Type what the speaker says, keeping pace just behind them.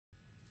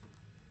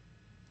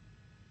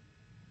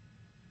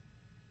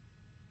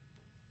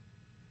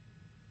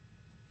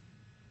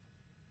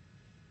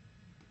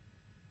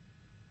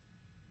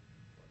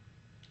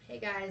Hey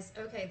guys,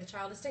 okay, the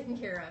child is taken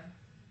care of.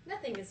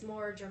 Nothing is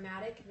more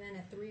dramatic than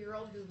a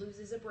 3-year-old who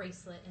loses a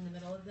bracelet in the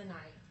middle of the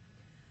night.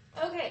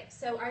 Okay,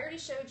 so I already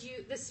showed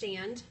you the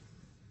stand.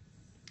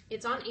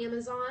 It's on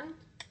Amazon.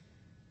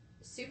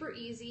 Super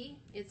easy.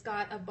 It's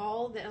got a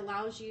ball that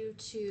allows you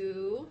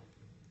to,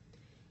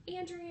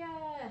 Andrea,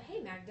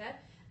 hey Magda,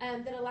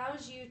 that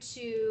allows you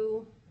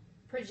to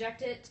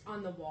project it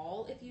on the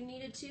wall if you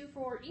needed to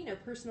for,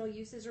 personal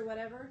uses or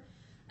whatever.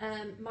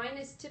 Mine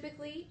is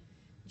typically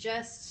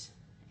just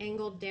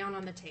angled down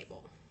on the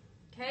table.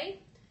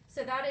 Okay,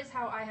 so that is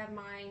how I have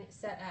mine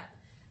set up.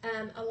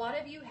 A lot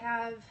of you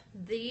have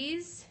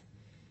these.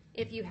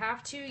 If you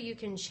have to, you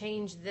can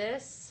change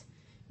this.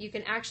 You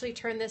can actually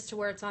turn this to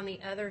where it's on the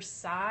other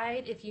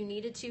side if you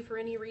needed to for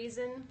any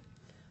reason.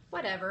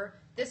 Whatever.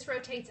 This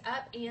rotates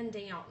up and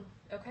down.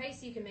 Okay,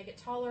 so you can make it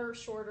taller,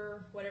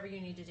 shorter, whatever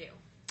you need to do.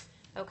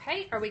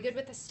 Okay, are we good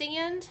with the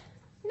stand?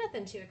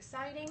 Nothing too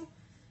exciting.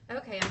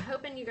 Okay, I'm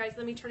hoping you guys,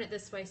 let me turn it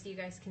this way so you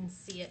guys can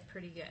see it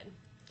pretty good.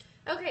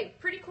 Okay,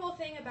 pretty cool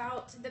thing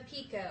about the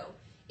Pico.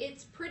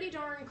 It's pretty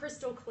darn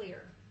crystal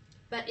clear.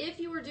 But if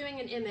you were doing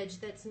an image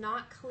that's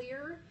not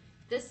clear,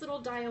 this little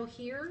dial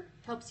here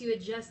helps you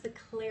adjust the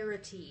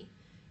clarity.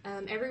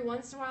 Every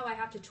once in a while I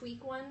have to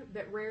tweak one,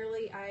 but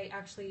rarely I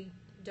actually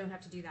don't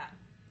have to do that.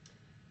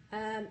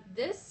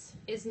 This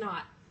is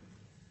not.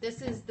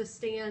 This is the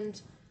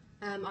stand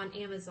on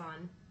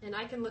Amazon, and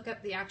I can look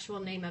up the actual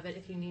name of it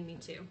if you need me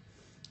to.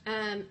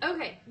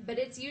 Okay, but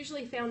it's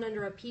usually found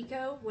under a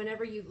Pico.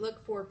 Whenever you look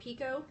for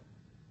Pico,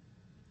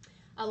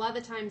 a lot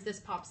of the times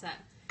this pops up.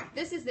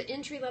 This is the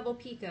entry-level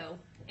Pico,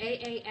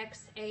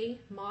 AAXA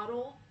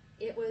model.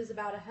 It was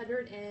about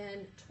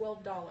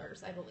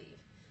 $112, I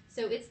believe.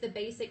 So it's the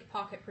basic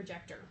pocket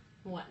projector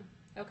one,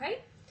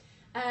 okay?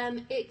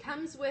 It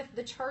comes with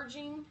the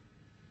charging.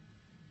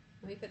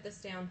 Let me put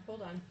this down,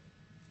 hold on.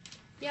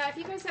 Yeah, if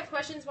you guys have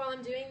questions while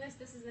I'm doing this,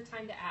 this is the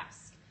time to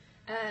ask.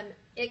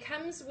 It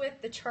comes with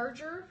the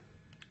charger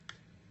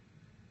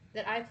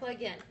that I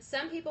plug in.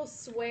 Some people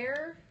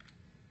swear,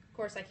 of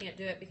course I can't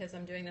do it because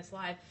I'm doing this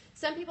live.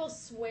 Some people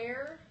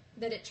swear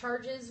that it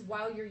charges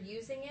while you're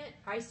using it.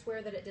 I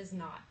swear that it does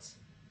not.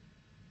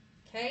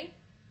 Okay?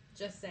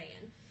 Just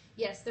saying.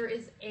 Yes, there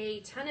is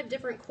a ton of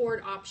different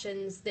cord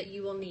options that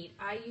you will need.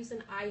 I use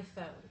an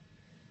iPhone.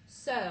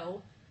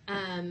 So,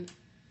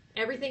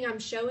 everything I'm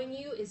showing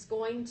you is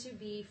going to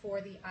be for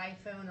the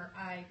iPhone or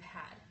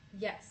iPad.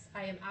 Yes,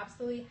 I am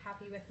absolutely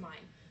happy with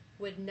mine.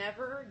 Would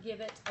never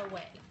give it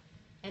away.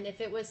 And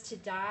if it was to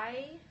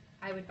die,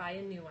 I would buy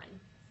a new one.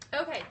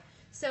 Okay,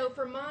 so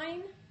for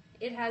mine,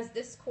 it has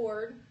this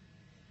cord.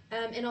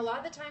 And a lot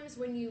of the times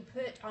when you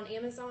put on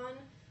Amazon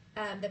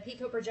the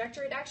Pico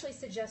projector, it actually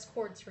suggests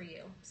cords for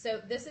you. So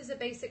this is a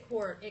basic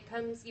cord. It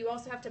comes, you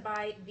also have to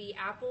buy the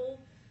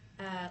Apple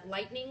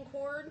Lightning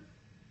cord.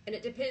 And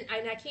it depends,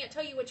 and I can't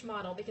tell you which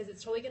model because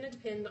it's totally going to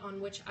depend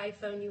on which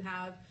iPhone you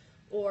have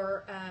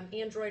or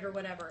Android or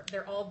whatever.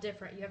 They're all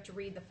different. You have to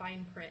read the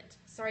fine print.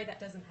 Sorry, that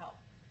doesn't help.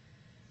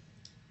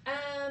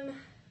 But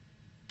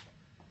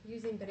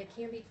it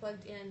can be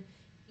plugged in.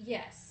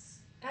 Yes.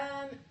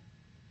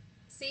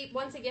 See,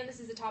 once again, this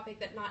is a topic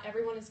that not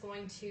everyone is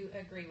going to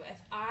agree with.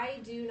 I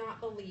do not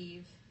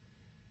believe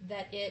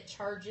that it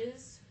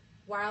charges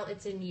while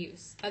it's in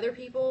use. Other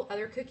people,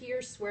 other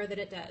cookiers swear that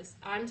it does.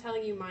 I'm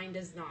telling you mine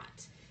does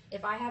not.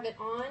 If I have it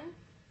on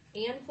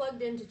and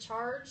plugged in to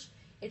charge,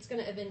 it's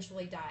going to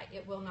eventually die.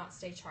 It will not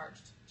stay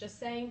charged. Just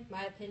saying,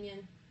 my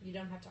opinion, you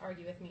don't have to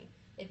argue with me.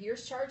 If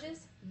yours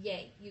charges,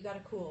 yay, you got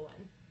a cool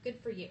one. Good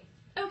for you.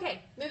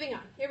 Okay, moving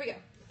on. Here we go.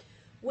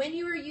 When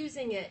you are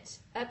using it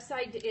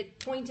it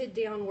pointed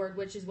downward,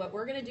 which is what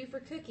we're going to do for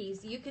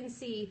cookies, you can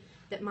see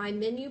that my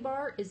menu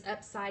bar is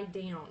upside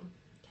down.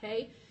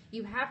 Okay?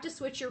 You have to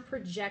switch your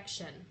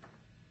projection,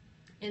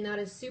 and that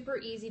is super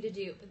easy to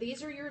do.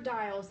 These are your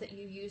dials that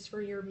you use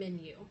for your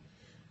menu.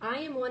 I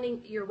am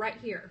wanting, you're right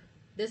here.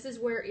 This is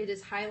where it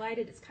is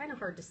highlighted. It's kind of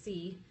hard to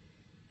see.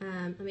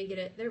 Let me get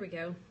it. There we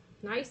go.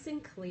 Nice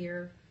and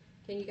clear.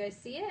 Can you guys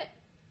see it?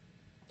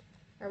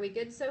 Are we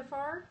good so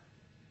far?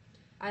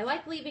 I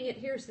like leaving it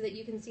here so that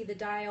you can see the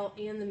dial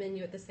and the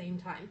menu at the same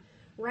time.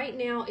 Right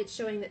now it's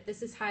showing that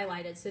this is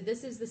highlighted, so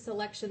this is the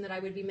selection that I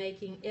would be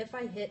making if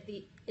I hit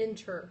the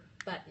enter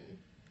button,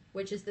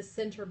 which is the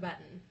center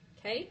button,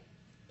 okay?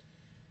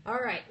 All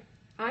right,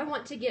 I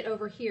want to get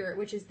over here,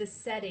 which is the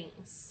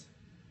settings,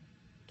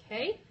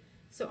 okay?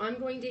 So I'm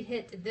going to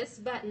hit this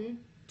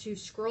button to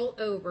scroll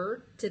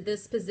over to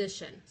this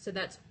position. So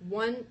that's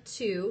 1,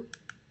 2,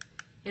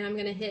 and I'm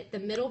going to hit the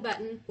middle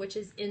button, which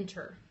is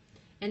enter.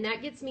 And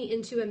that gets me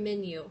into a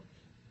menu.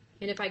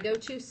 And if I go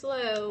too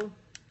slow,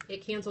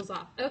 it cancels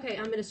off. Okay,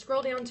 I'm going to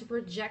scroll down to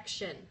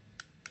projection,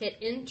 hit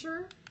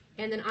enter,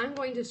 and then I'm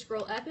going to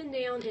scroll up and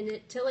down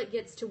until it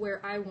gets to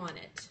where I want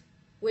it,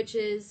 which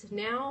is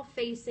now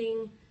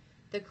facing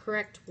the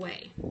correct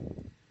way.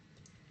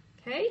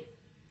 Okay?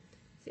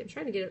 See, I'm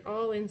trying to get it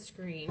all in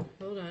screen.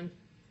 Hold on.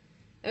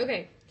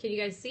 Okay, can you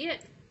guys see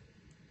it?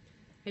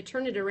 I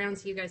turned it around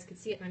so you guys could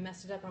see it and I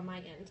messed it up on my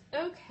end.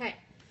 Okay,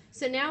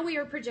 so now we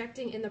are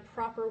projecting in the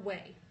proper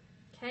way.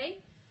 Okay,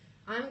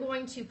 I'm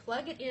going to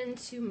plug it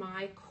into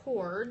my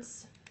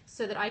cords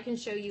so that I can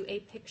show you a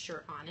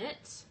picture on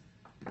it.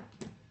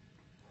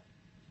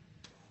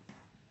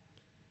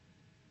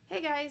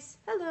 Hey guys,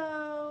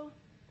 hello.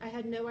 I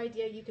had no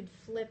idea you could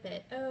flip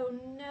it. Oh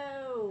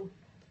no,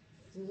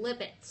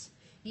 flip it.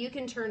 You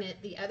can turn it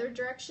the other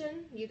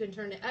direction. You can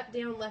turn it up,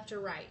 down, left, or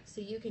right. So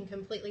you can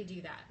completely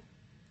do that.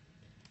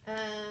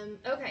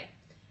 Okay,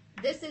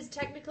 this is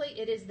technically,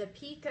 it is the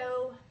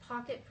Pico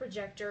Pocket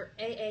Projector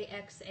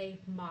AAXA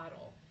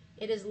model.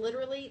 It is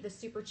literally the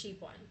super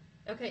cheap one.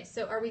 Okay,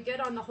 so are we good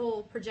on the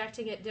whole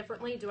projecting it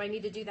differently? Do I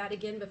need to do that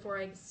again before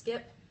I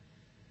skip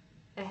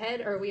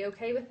ahead? Are we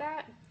okay with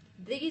that?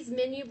 These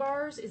menu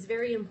bars is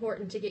very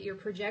important to get your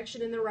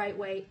projection in the right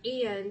way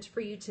and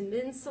for you to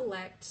then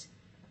select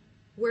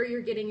where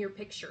you're getting your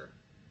picture.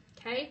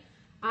 Okay?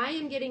 I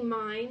am getting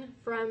mine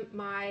from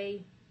my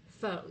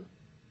phone.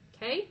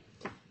 Okay?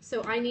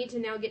 So I need to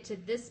now get to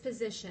this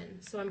position.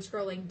 So I'm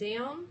scrolling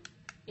down,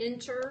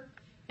 enter,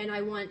 and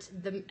I want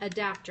the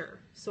adapter.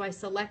 So I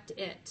select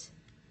it.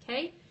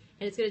 Okay?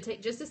 And it's going to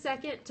take just a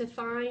second to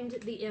find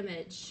the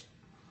image.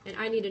 And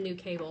I need a new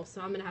cable,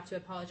 so I'm going to have to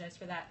apologize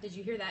for that. Did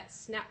you hear that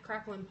snap,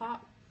 crackle, and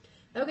pop?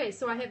 Okay,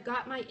 so I have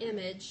got my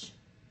image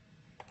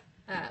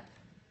up.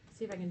 Let's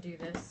see if I can do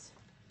this.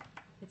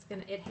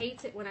 It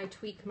hates it when I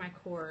tweak my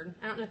cord.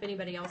 I don't know if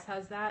anybody else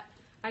has that.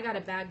 I got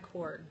a bad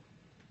cord,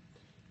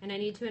 and I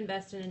need to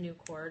invest in a new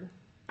cord,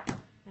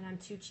 and I'm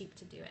too cheap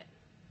to do it.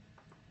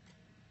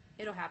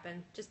 It'll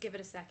happen. Just give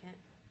it a second.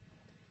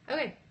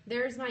 Okay,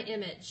 there's my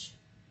image.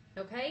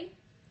 Okay?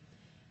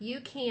 You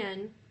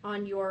can,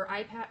 on your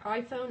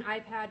iPhone,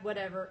 iPad,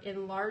 whatever,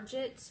 enlarge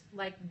it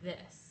like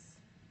this,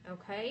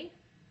 okay?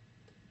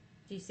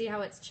 Do you see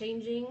how it's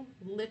changing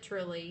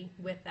literally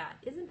with that?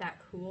 Isn't that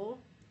cool?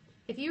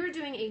 If you were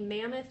doing a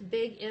mammoth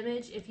big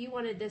image, if you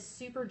wanted this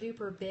super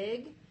duper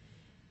big,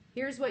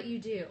 here's what you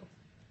do.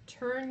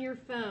 Turn your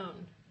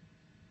phone.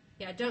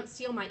 Yeah, don't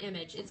steal my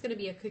image. It's going to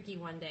be a cookie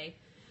one day.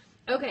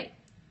 Okay,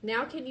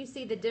 now can you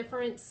see the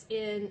difference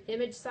in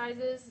image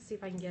sizes? Let's see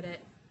if I can get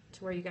it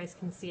to where you guys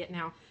can see it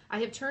now. I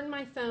have turned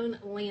my phone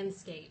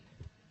landscape.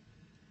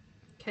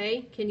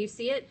 Okay, can you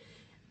see it?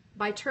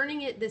 By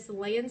turning it this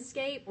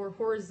landscape or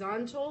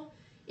horizontal,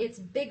 it's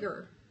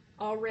bigger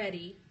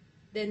already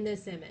than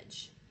this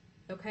image.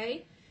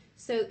 Okay,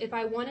 so if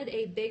I wanted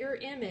a bigger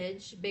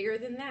image, bigger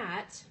than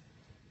that,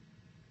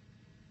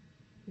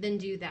 then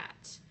do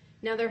that.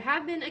 Now there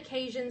have been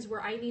occasions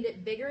where I need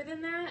it bigger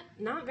than that,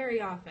 not very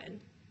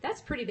often.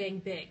 That's pretty dang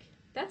big.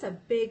 That's a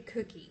big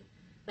cookie.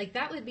 Like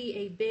that would be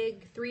a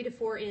big 3 to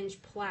 4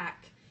 inch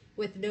plaque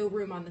with no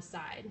room on the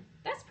side.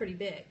 That's pretty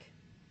big.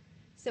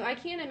 So I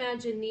can't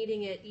imagine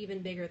needing it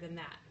even bigger than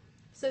that.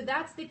 So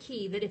that's the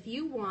key, that if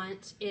you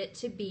want it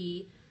to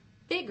be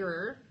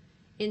bigger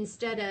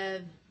instead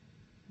of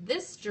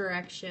this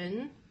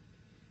direction,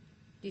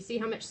 do you see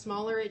how much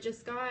smaller it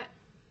just got?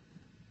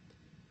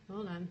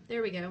 Hold on,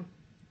 there we go.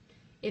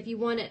 If you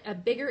want it a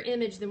bigger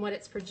image than what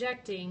it's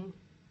projecting,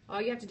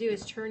 all you have to do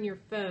is turn your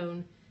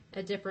phone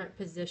a different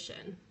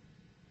position.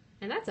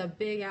 And that's a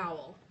big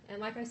owl. And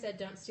like I said,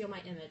 don't steal my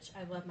image.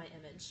 I love my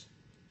image.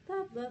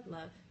 Love, love,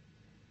 love.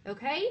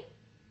 Okay?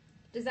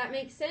 Does that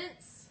make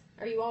sense?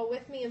 Are you all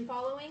with me and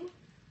following?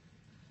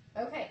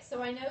 Okay,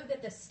 so I know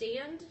that the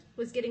stand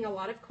was getting a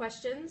lot of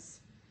questions.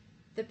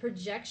 The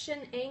projection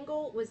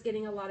angle was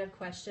getting a lot of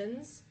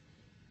questions.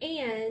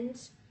 And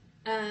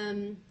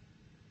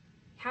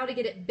how to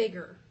get it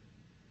bigger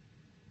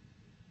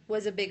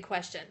was a big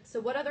question.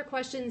 So what other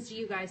questions do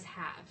you guys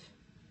have?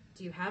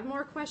 Do you have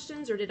more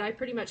questions, or did I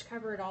pretty much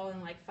cover it all in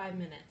like 5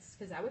 minutes?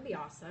 Because that would be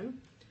awesome.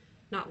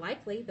 Not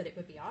likely, but it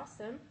would be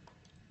awesome.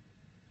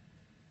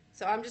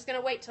 So I'm just going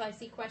to wait till I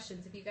see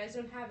questions. If you guys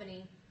don't have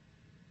any,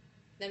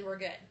 then we're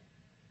good.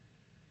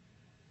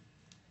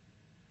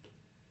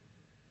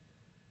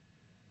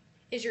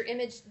 Is your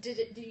image, do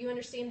you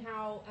understand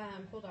how,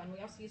 hold on, we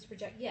also use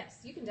project, yes,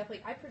 you can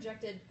definitely, I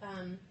projected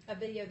a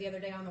video the other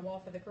day on the wall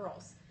for the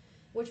girls,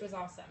 which was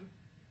awesome.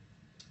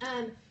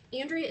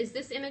 Andrea, is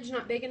this image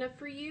not big enough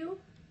for you?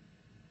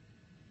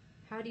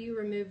 How do you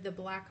remove the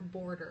black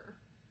border?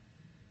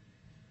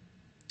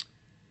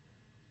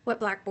 What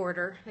black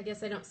border? I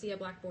guess I don't see a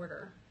black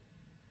border.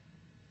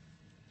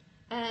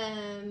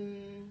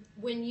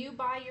 When you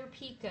buy your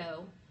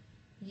Pico,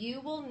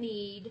 you will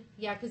need,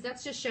 yeah, because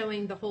that's just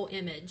showing the whole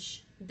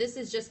image. This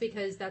is just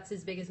because that's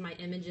as big as my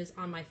image is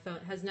on my phone.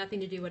 It has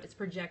nothing to do with what it's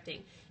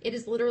projecting. It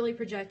is literally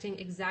projecting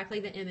exactly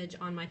the image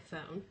on my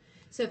phone.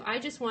 So if I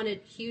just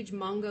wanted huge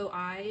Mongo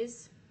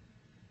eyes,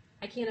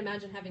 I can't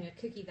imagine having a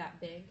cookie that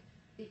big,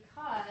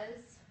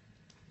 because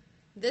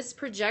this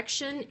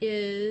projection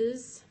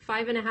is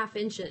 5.5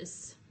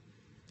 inches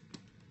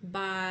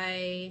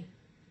by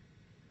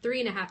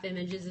 3.5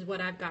 images is what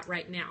I've got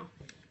right now.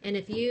 And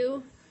if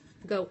you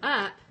go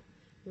up,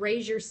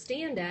 raise your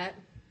stand up,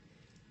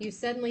 you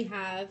suddenly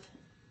have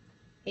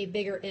a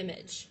bigger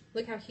image.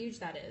 Look how huge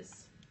that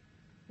is.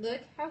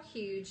 Look how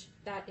huge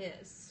that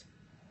is.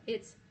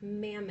 It's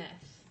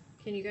mammoth.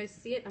 Can you guys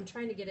see it? I'm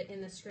trying to get it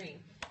in the screen.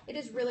 It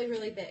is really,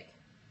 really big.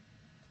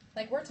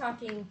 Like we're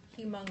talking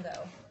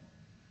humongo.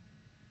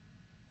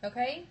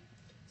 Okay?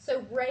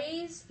 So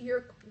raise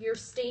your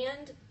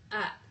stand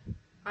up.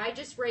 I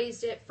just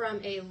raised it from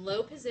a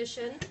low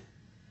position,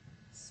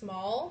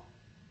 small.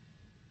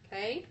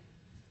 Okay?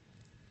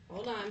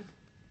 Hold on.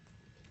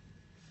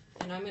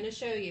 And I'm going to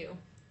show you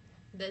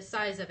the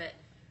size of it.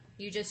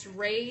 You just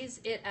raise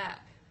it up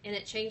and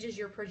it changes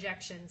your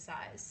projection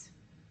size.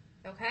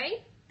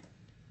 Okay?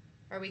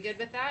 Are we good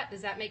with that?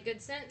 Does that make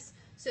good sense?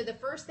 So the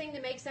first thing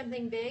to make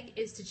something big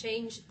is to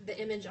change the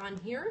image on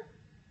here.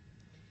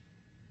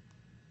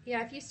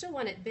 Yeah, if you still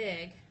want it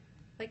big,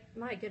 like,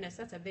 my goodness,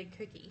 that's a big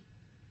cookie.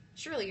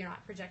 Surely you're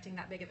not projecting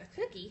that big of a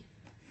cookie.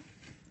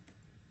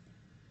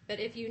 But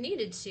if you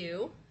needed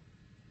to,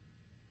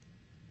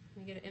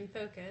 let me get it in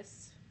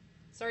focus.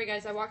 Sorry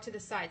guys, I walked to the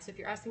side, so if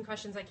you're asking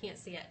questions, I can't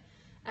see it.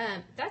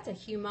 That's a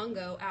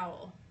humongo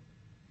owl.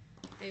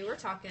 I mean, we're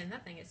talking,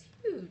 that thing is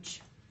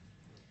huge.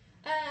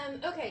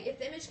 Okay, if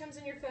the image comes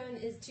in your phone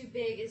is too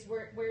big, is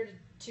where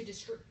to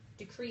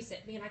decrease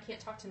it. Man, I can't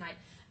talk tonight.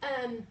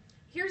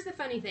 Here's the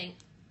funny thing.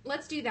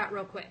 Let's do that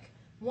real quick.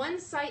 One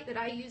site that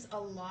I use a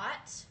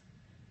lot,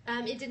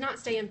 it did not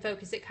stay in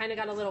focus. It kind of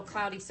got a little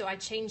cloudy, so I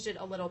changed it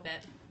a little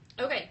bit.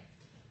 Okay,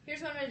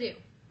 here's what I'm going to do.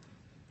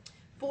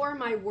 For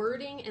my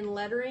wording and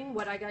lettering,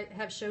 what I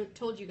have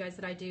told you guys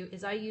that I do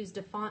is I use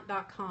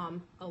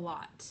defont.com a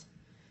lot.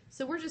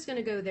 So we're just going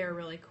to go there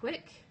really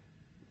quick.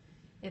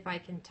 If I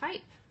can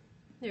type.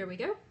 There we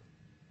go.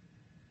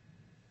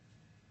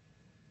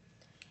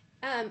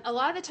 A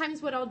lot of the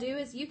times what I'll do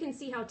is you can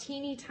see how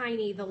teeny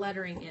tiny the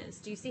lettering is.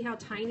 Do you see how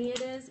tiny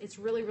it is? It's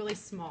really, really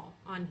small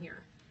on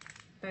here.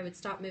 If I would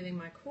stop moving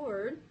my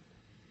cord.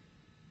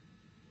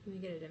 Let me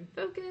get it in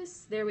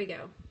focus. There we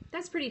go.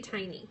 That's pretty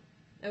tiny.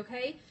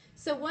 Okay?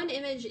 So one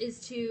image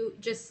is to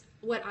just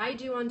what I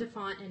do on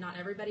Defont, and not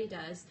everybody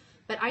does,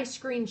 but I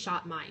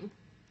screenshot mine.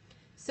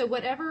 So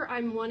whatever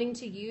I'm wanting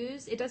to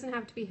use, it doesn't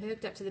have to be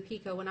hooked up to the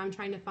Pico when I'm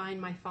trying to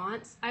find my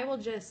fonts. I will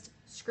just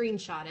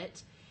screenshot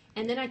it.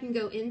 And then I can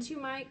go into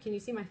my, can you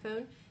see my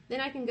phone? Then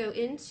I can go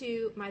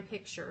into my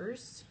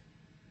pictures.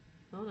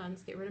 Hold on,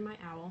 let's get rid of my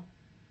owl.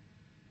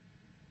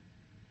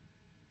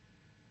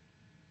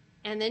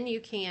 And then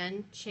you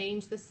can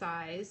change the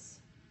size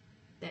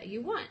that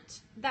you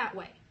want that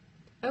way.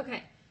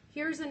 Okay,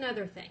 here's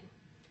another thing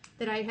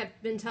that I have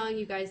been telling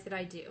you guys that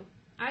I do.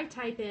 I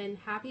type in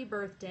happy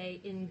birthday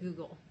in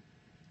Google,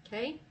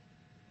 okay?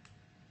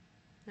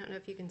 I don't know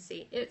if you can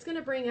see. It's going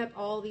to bring up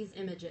all these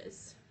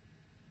images,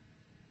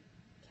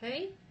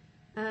 okay?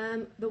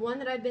 The one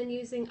that I've been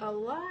using a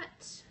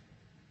lot,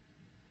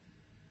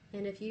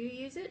 and if you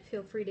use it,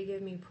 feel free to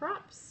give me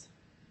props,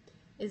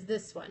 is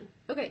this one.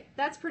 Okay,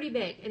 that's pretty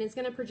big, and it's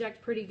going to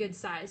project pretty good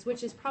size,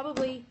 which is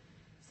probably,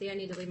 see, I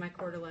need to leave my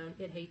cord alone.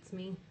 It hates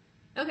me.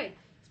 Okay,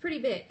 it's pretty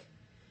big.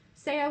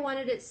 Say I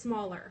wanted it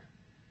smaller.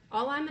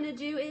 All I'm going to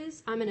do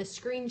is I'm going to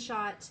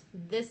screenshot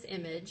this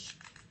image,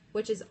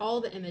 which is all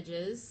the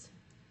images,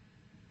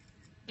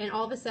 and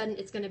all of a sudden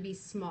it's going to be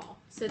small.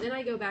 So then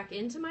I go back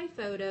into my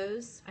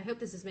photos. I hope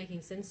this is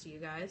making sense to you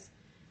guys.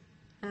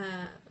 Get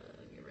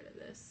rid of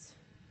this.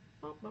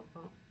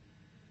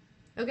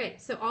 Okay,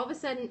 so all of a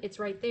sudden it's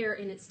right there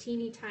and it's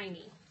teeny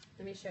tiny.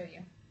 Let me show you.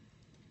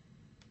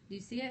 Do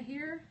you see it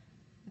here?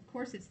 Of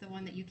course it's the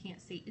one that you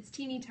can't see. It's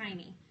teeny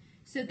tiny.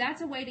 So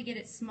that's a way to get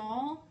it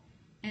small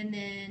and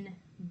then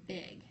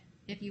big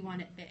if you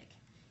want it big.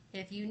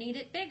 If you need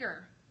it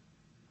bigger,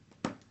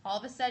 all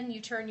of a sudden you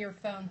turn your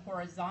phone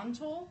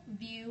horizontal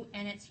view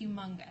and it's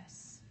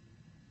humongous.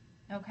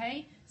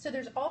 Okay? So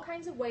there's all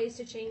kinds of ways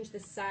to change the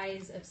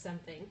size of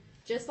something.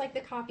 Just like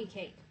the coffee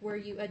cake where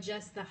you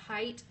adjust the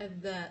height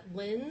of the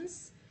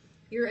lens,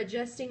 you're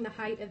adjusting the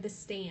height of the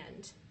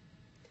stand.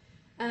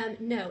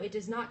 No, it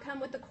does not come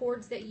with the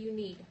cords that you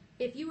need.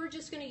 If you were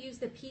just going to use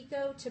the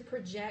Pico to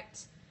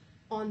project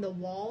on the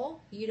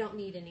wall, you don't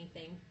need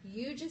anything.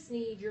 You just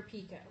need your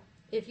Pico.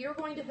 If you're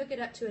going to hook it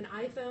up to an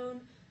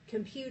iPhone,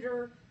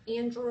 computer,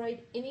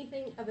 Android,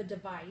 anything of a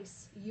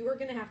device, you are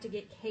going to have to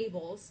get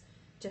cables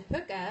to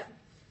hook up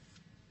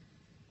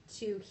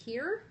to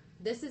here.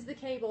 This is the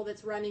cable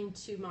that's running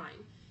to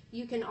mine.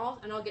 You can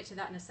and I'll get to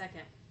that in a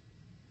second,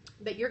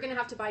 but you're going to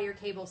have to buy your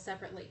cable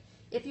separately.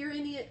 If you're in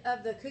any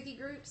of the cookie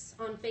groups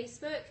on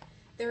Facebook,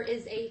 there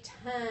is a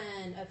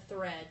ton of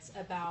threads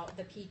about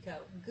the Pico.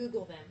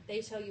 Google them.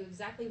 They tell you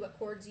exactly what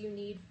cords you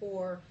need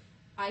for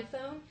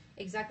iPhone,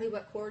 exactly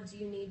what cords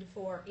you need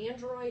for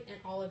Android, and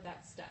all of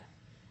that stuff.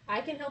 I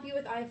can help you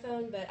with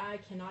iPhone, but I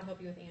cannot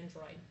help you with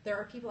Android. There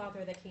are people out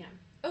there that can.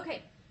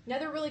 Okay,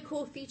 another really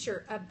cool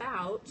feature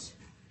about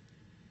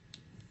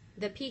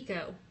the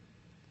Pico.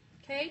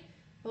 Okay,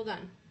 hold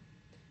on.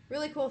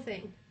 Really cool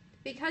thing.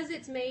 Because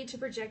it's made to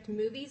project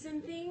movies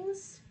and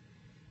things,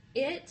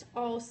 it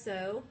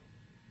also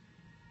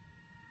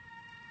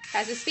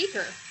has a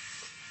speaker.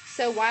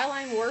 So while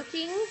I'm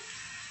working,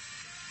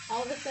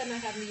 all of a sudden I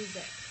have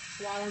music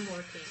while I'm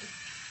working.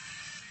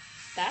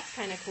 That's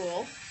kind of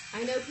cool.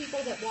 I know people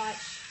that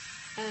watch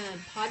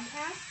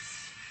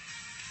podcasts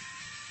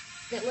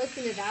that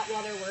listen to that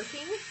while they're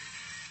working.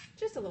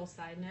 Just a little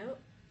side note.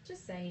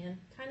 Just saying,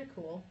 kind of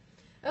cool.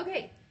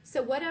 Okay,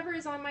 so whatever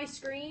is on my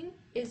screen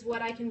is what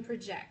I can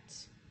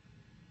project.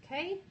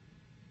 Okay?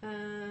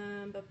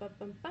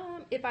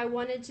 If I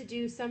wanted to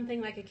do something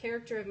like a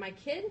character of my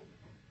kid,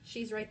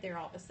 she's right there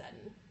all of a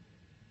sudden.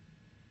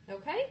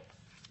 Okay?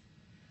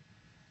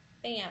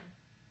 Bam.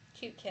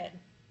 Cute kid.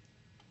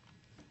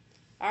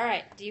 All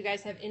right, do you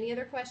guys have any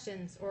other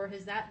questions, or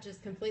has that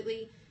just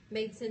completely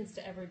made sense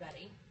to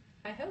everybody?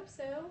 I hope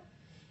so.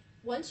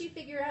 Once you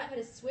figure out how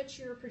to switch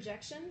your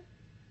projection,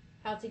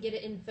 how to get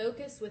it in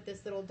focus with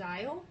this little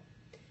dial,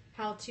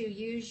 how to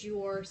use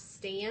your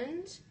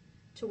stand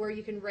to where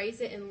you can raise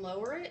it and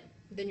lower it,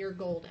 then you're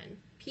golden.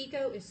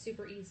 Pico is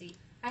super easy.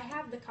 I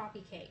have the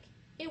copy cake.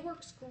 It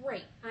works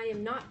great. I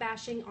am not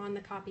bashing on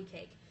the copy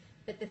cake.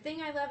 But the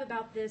thing I love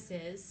about this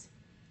is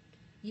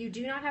you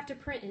do not have to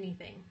print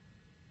anything.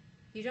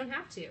 You don't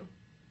have to.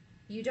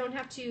 You don't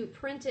have to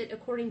print it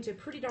according to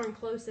pretty darn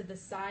close of the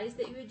size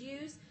that you would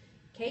use.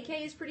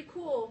 KK is pretty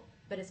cool,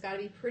 but it's got to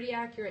be pretty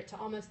accurate to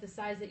almost the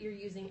size that you're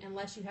using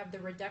unless you have the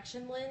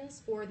reduction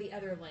lens or the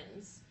other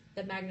lens,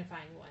 the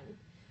magnifying one.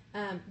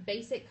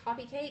 Basic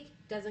copy cake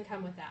doesn't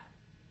come with that.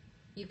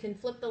 You can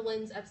flip the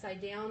lens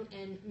upside down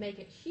and make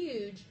it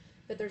huge,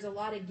 but there's a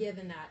lot of give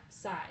in that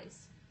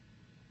size.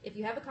 If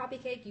you have a copy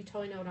cake, you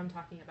totally know what I'm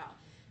talking about.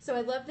 So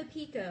I love the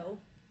Pico.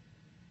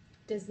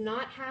 Does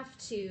not have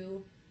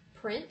to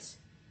print.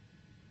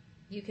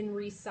 You can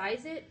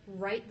resize it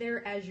right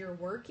there as you're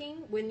working.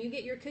 When you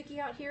get your cookie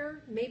out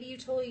here, maybe you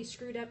totally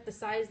screwed up the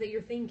size that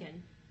you're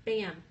thinking.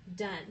 Bam,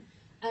 done.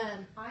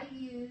 I've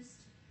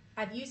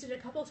used it a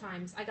couple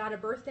times. I got a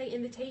birthday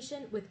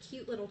invitation with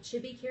cute little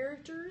chibi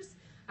characters.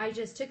 I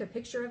just took a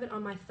picture of it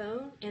on my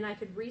phone and I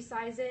could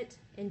resize it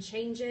and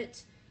change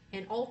it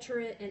and alter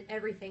it and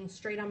everything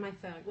straight on my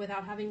phone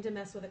without having to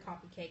mess with a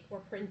copy cake or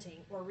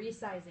printing or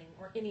resizing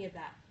or any of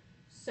that.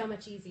 So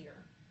much easier.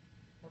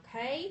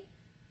 Okay?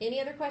 Any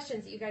other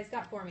questions that you guys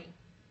got for me?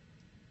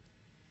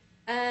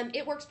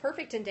 It works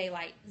perfect in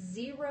daylight.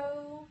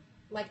 Zero,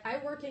 like I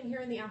work in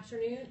here in the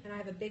afternoon and I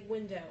have a big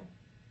window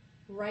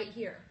right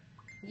here.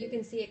 You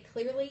can see it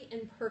clearly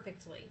and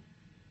perfectly.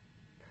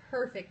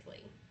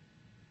 Perfectly.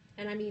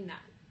 And I mean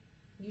that.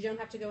 You don't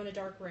have to go in a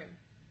dark room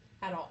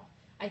at all.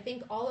 I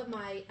think all of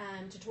my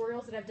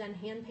tutorials that I've done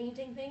hand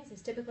painting things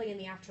is typically in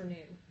the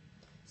afternoon.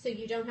 So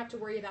you don't have to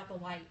worry about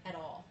the light at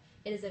all.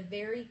 It is a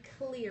very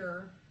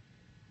clear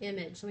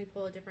image. Let me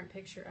pull a different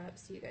picture up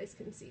so you guys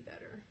can see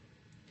better.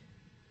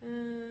 I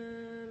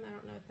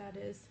don't know what that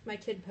is. My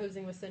kid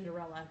posing with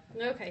Cinderella.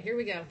 Okay, here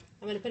we go.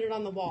 I'm going to put it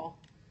on the wall.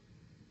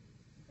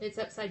 It's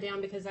upside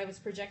down because I was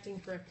projecting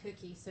for a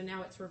cookie, so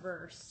now it's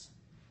reversed.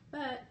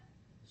 But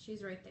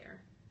she's right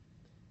there.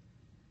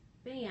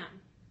 Bam.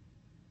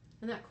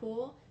 Isn't that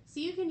cool? So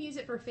you can use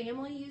it for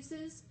family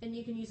uses and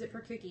you can use it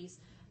for cookies.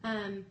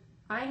 I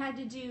had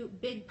to do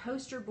big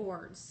poster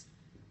boards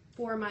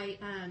for my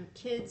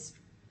kids'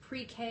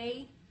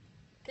 pre-K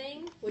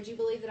thing. Would you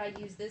believe that I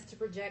used this to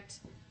project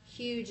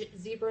huge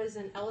zebras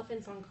and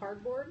elephants on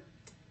cardboard?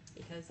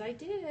 Because I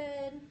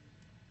did.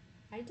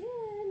 I did.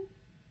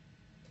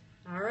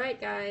 All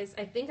right, guys.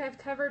 I think I've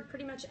covered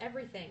pretty much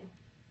everything.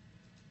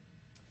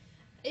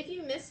 If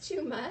you missed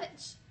too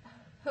much,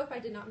 hope I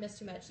did not miss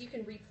too much. You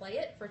can replay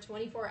it for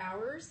 24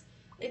 hours.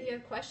 If you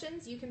have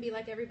questions, you can be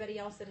like everybody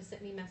else that has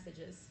sent me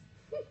messages,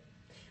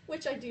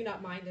 which I do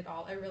not mind at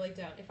all. I really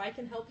don't. If I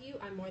can help you,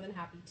 I'm more than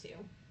happy to.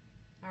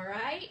 All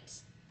right?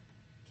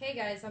 Okay,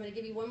 guys, I'm going to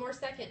give you one more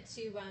second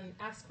to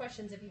ask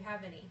questions if you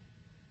have any.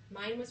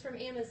 Mine was from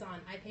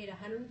Amazon. I paid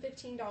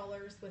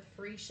 $115 with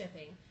free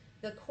shipping.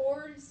 The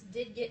cords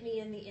did get me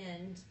in the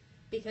end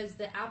because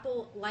the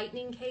Apple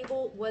Lightning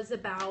cable was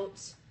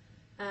about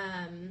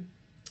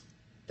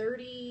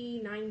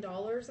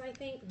 $39, I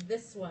think.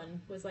 This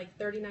one was like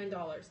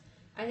 $39.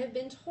 I have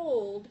been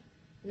told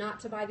not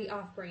to buy the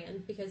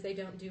off-brand because they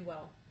don't do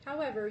well.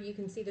 However, you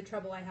can see the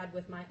trouble I had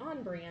with my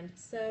on-brand,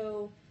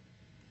 so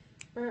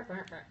how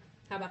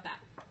about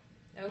that?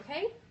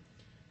 Okay?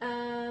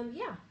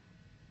 Yeah.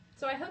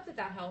 So I hope that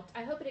that helped.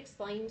 I hope it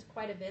explained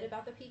quite a bit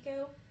about the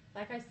Pico.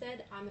 Like I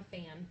said, I'm a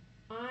fan.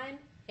 I'm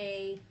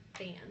a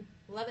fan.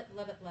 Love it,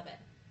 love it, love it.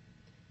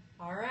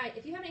 All right.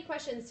 If you have any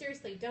questions,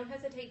 seriously, don't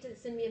hesitate to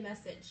send me a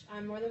message.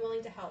 I'm more than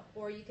willing to help.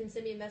 Or you can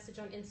send me a message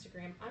on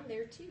Instagram. I'm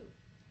there too.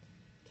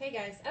 Okay,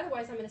 guys.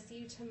 Otherwise, I'm going to see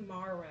you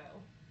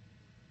tomorrow.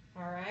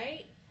 All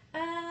right.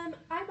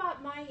 I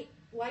bought my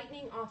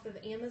Lightning off of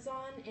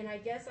Amazon, and I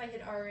guess I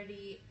had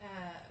already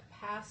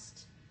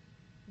passed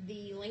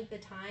the length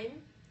of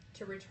time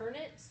to return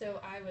it,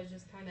 so I was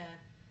just kind of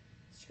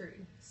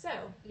screwed. So,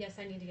 yes,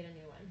 I need to get a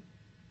new one.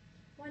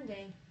 One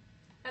day.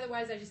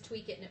 Otherwise, I just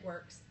tweak it and it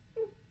works.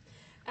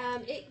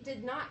 It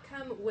did not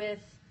come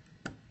with,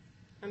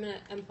 I'm going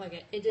to unplug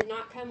it. It did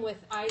not come with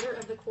either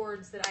of the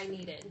cords that I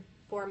needed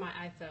for my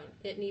iPhone.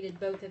 It needed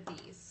both of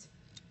these.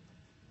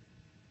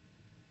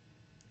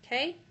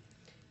 Okay?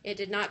 It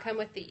did not come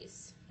with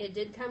these. It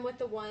did come with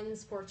the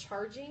ones for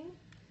charging,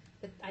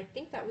 but I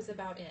think that was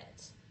about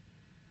it.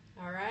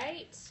 All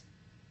right?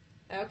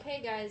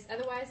 Okay, guys.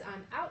 Otherwise,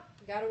 I'm out.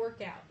 Got to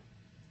work out.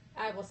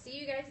 I will see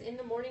you guys in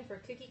the morning for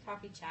cookie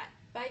coffee chat.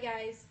 Bye,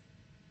 guys.